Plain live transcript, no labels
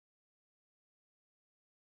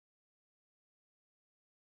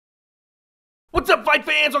What's up, fight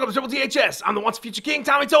fans? Welcome to Triple THS. I'm the once future king,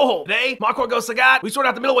 Tommy Toehold. Today, Marco goes Sagat. We sort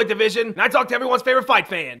out the middleweight division, and I talk to everyone's favorite fight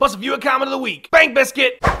fan. Plus a viewer comment of the week. Bang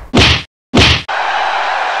biscuit!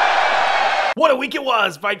 What a week it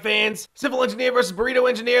was, fight fans. Civil Engineer versus Burrito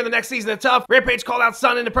Engineer in the next season of Tough. Rampage called out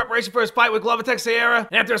Sun in preparation for his fight with Glover Teixeira.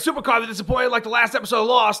 And after a supercard that disappointed like the last episode of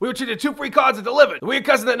Lost, we were treated 2 free cards that delivered. The weird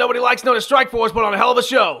cousin that nobody likes known as Strikeforce put on a hell of a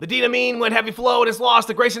show. The Dean Amin went heavy flow in his loss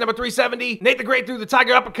to Grayson number 370. Nate the Great threw the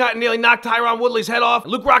Tiger uppercut and nearly knocked Tyron Woodley's head off.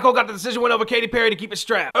 And Luke Rocco got the decision win over Katy Perry to keep his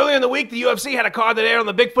strap. Earlier in the week, the UFC had a card that aired on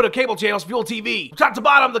the Bigfoot of cable channels Fuel TV. From top to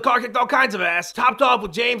bottom, the card kicked all kinds of ass. Topped off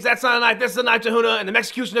with James, That's Not a Knife, This Is a Knife Tahuna, and the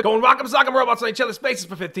Executioner going rock'em sock'em robots on each other's faces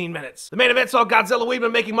for 15 minutes. The main event saw Godzilla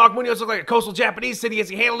Weedman making Mark Munoz look like a coastal Japanese city as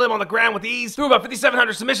he handled him on the ground with ease, threw about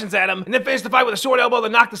 5,700 submissions at him, and then finished the fight with a short elbow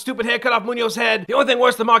that knocked the stupid haircut off Munoz's head. The only thing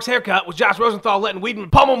worse than Mark's haircut was Josh Rosenthal letting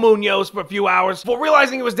Weedman pummel Munoz for a few hours before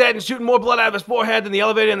realizing he was dead and shooting more blood out of his forehead than the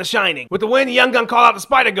elevator in The Shining. With the win, the young gun called out the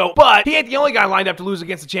Spider Goat, but he ain't the only guy lined up to lose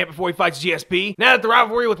against the champ before he fights GSP. Now that the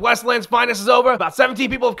rivalry with Westland's finest is over, about 17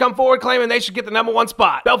 people have come forward claiming they should get the #1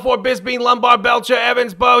 spot. Belfort, Bisbee, Lombard, Belcher,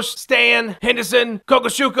 Evans, Bosch, Stan, Henderson,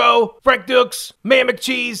 Kokoshuko, Frank Dukes, Mayor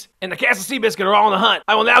McCheese, and the Castle Seabiscuit are all on the hunt.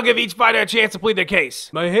 I will now give each fighter a chance to plead their case.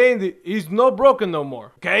 My hand is not broken no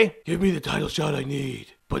more. Okay? Give me the title shot I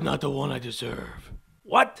need, but not the one I deserve.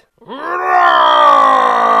 What?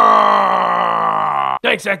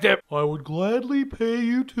 Thanks, Hector. I would gladly pay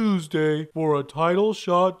you Tuesday for a title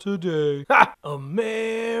shot today. Ha!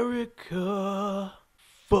 America.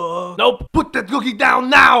 Fuck. Nope. Put that cookie down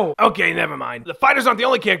now! Okay, never mind. The fighters aren't the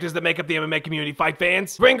only characters that make up the MMA community, fight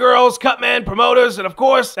fans. Ring girls, cut men, promoters, and of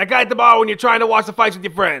course, that guy at the bar when you're trying to watch the fights with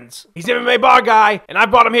your friends. He's MMA Bar Guy, and I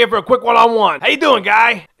brought him here for a quick one-on-one. How you doing,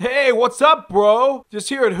 guy? Hey, what's up, bro? Just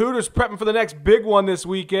here at Hooters prepping for the next big one this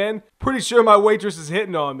weekend. Pretty sure my waitress is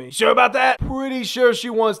hitting on me. You sure about that? Pretty sure she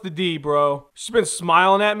wants the D, bro. She's been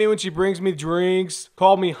smiling at me when she brings me drinks,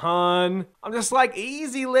 called me hun. I'm just like,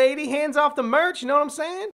 easy, lady, hands off the merch, you know what I'm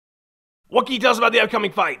saying? What can you tell us about the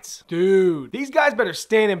upcoming fights? Dude, these guys better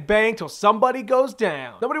stand and bang till somebody goes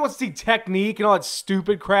down. Nobody wants to see technique and all that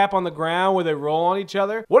stupid crap on the ground where they roll on each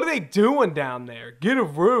other. What are they doing down there? Get a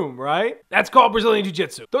room, right? That's called Brazilian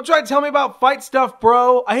Jiu-Jitsu. Don't try to tell me about fight stuff,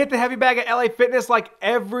 bro. I hit the heavy bag at LA Fitness like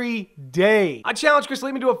every day. I challenged Chris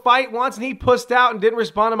Lehman to a fight once and he pussed out and didn't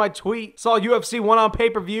respond to my tweet. Saw UFC 1 on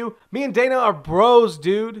pay-per-view. Me and Dana are bros,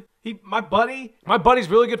 dude. My buddy's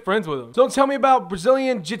really good friends with him. So don't tell me about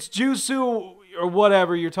Brazilian Jiu-Jitsu or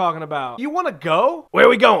whatever you're talking about. You want to go? Where are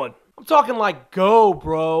we going? I'm talking like go,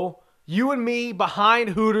 bro. You and me behind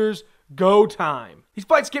Hooters, go time. These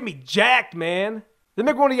fights get me jacked, man. They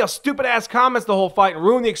make one of y'all stupid-ass comments the whole fight and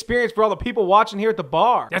ruin the experience for all the people watching here at the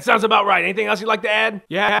bar. That sounds about right. Anything else you'd like to add?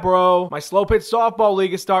 Yeah, bro. My slow pitch softball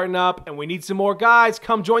league is starting up, and we need some more guys.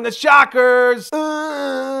 Come join the Shockers.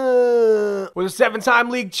 We're the 7-time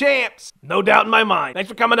league champs. No doubt in my mind. Thanks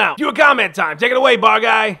for coming out. Viewer comment time. Take it away, Bar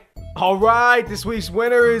Guy. All right, this week's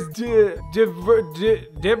winner is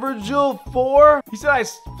Divergil 4. He said I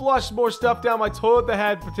flushed more stuff down my toilet that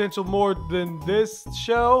had potential more than this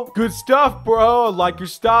show. Good stuff, bro. I like your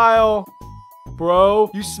style.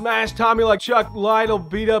 Bro, you smashed Tommy like Chuck Liddell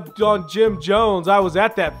beat up on Jim Jones. I was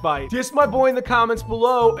at that fight. Diss my boy in the comments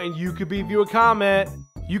below, and you could be viewer comment.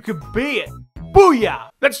 You could be it. Booyah!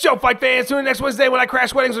 That's the show, fight fans. Tune in next Wednesday when I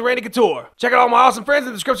crash weddings with Randy Couture. Check out all my awesome friends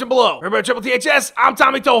in the description below. Remember, Triple THS, I'm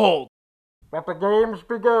Tommy Toehold. Let the games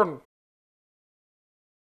begin.